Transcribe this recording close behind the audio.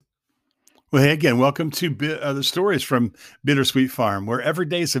Well, hey again, welcome to the stories from Bittersweet Farm, where every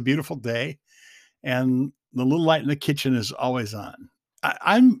day is a beautiful day and the little light in the kitchen is always on.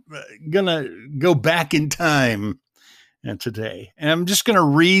 I'm going to go back in time today, and I'm just going to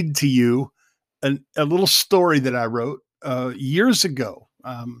read to you a little story that I wrote years ago,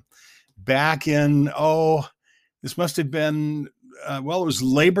 back in, this must have been, it was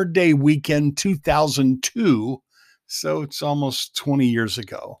Labor Day weekend 2002. So it's almost 20 years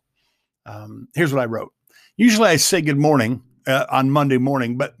ago. Here's what I wrote. Usually I say good morning on Monday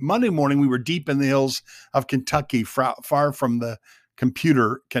morning, but Monday morning we were deep in the hills of Kentucky, far from the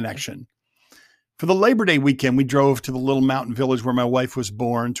computer connection. For the Labor Day weekend, we drove to the little mountain village where my wife was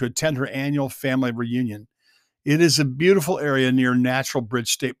born to attend her annual family reunion. It is a beautiful area near Natural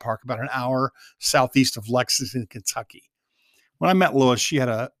Bridge State Park, about an hour southeast of Lexington, Kentucky. When I met Lois, she had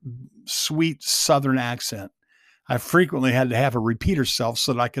a sweet Southern accent. I frequently had to have her repeat herself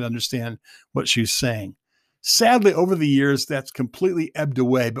so that I could understand what she was saying. Sadly, over the years, that's completely ebbed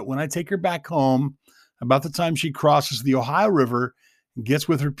away. But when I take her back home, about the time she crosses the Ohio River and gets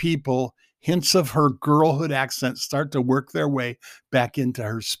with her people, hints of her girlhood accent start to work their way back into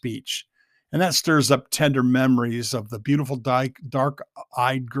her speech. And that stirs up tender memories of the beautiful,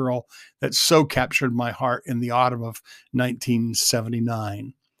 dark-eyed girl that so captured my heart in the autumn of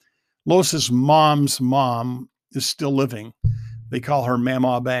 1979. Lois's mom's mom is still living. They call her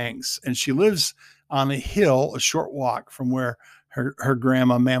Mama Banks, and she lives on a hill a short walk from where her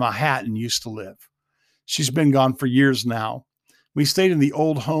grandma, Mama Hatton, used to live. She's been gone for years now. We stayed in the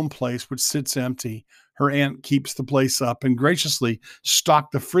old home place, which sits empty. Her aunt keeps the place up and graciously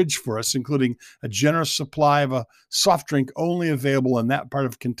stocked the fridge for us, including a generous supply of a soft drink only available in that part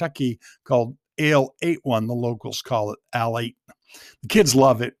of Kentucky called Ale 81. The locals call it Al 8. The kids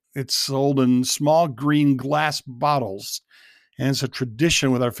love it. It's sold in small green glass bottles, and it's a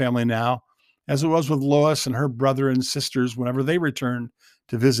tradition with our family now, as it was with Lois and her brother and sisters whenever they returned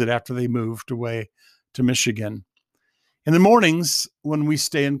to visit after they moved away to Michigan. In the mornings when we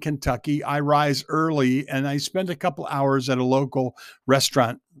stay in Kentucky, I rise early and I spend a couple hours at a local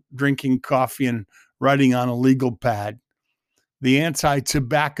restaurant drinking coffee and writing on a legal pad. The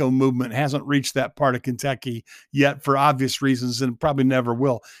anti-tobacco movement hasn't reached that part of Kentucky yet for obvious reasons and probably never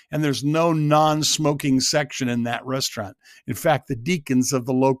will. And there's no non-smoking section in that restaurant. In fact, the deacons of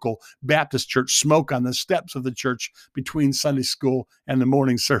the local Baptist church smoke on the steps of the church between Sunday school and the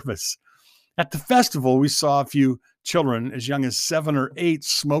morning service. At the festival, we saw a few children as young as 7 or 8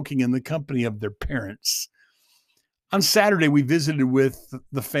 smoking in the company of their parents. On Saturday, we visited with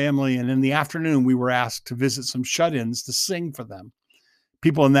the family, and in the afternoon, we were asked to visit some shut-ins to sing for them.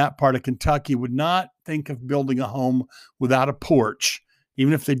 People in that part of Kentucky would not think of building a home without a porch,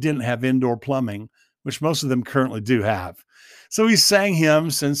 even if they didn't have indoor plumbing, which most of them currently do have. So we sang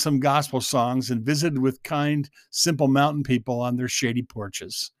hymns and some gospel songs and visited with kind, simple mountain people on their shady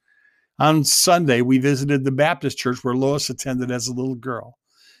porches. On Sunday, we visited the Baptist church where Lois attended as a little girl.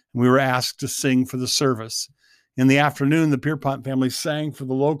 We were asked to sing for the service. In the afternoon, the Pierpont family sang for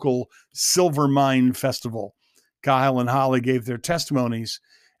the local Silver Mine Festival. Kyle and Holly gave their testimonies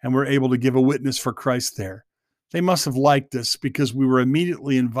and were able to give a witness for Christ there. They must have liked us because we were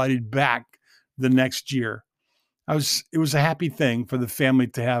immediately invited back the next year. It was a happy thing for the family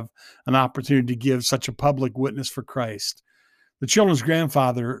to have an opportunity to give such a public witness for Christ. The children's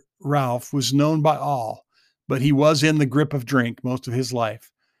grandfather, Ralph, was known by all, but he was in the grip of drink most of his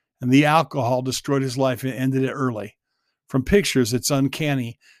life. And the alcohol destroyed his life and ended it early. From pictures, it's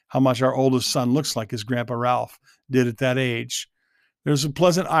uncanny how much our oldest son looks like his grandpa Ralph did at that age. There's a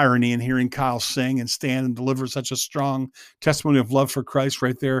pleasant irony in hearing Kyle sing and stand and deliver such a strong testimony of love for Christ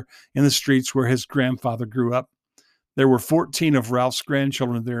right there in the streets where his grandfather grew up. There were 14 of Ralph's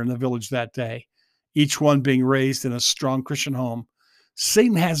grandchildren there in the village that day, each one being raised in a strong Christian home.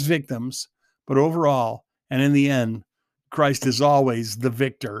 Satan has victims, but overall, and in the end, Christ is always the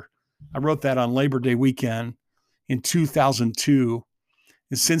victor. I wrote that on Labor Day weekend in 2002.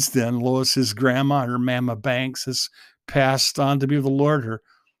 And since then, Lois's grandma, her Mama Banks, has passed on to be with the Lord.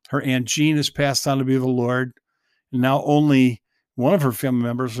 Her Aunt Jean has passed on to be with the Lord. And now only one of her family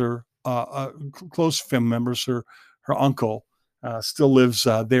members, or close family members, her uncle, still lives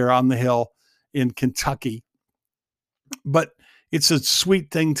there on the hill in Kentucky. But it's a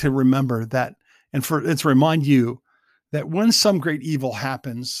sweet thing to remember that, and to remind you that when some great evil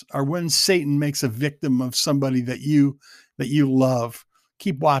happens, or when Satan makes a victim of somebody that you love,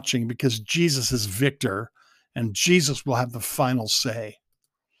 keep watching, because Jesus is victor and Jesus will have the final say.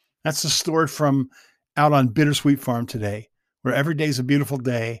 That's the story from out on Bittersweet Farm today, where every day is a beautiful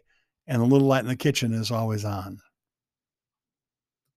day and the little light in the kitchen is always on.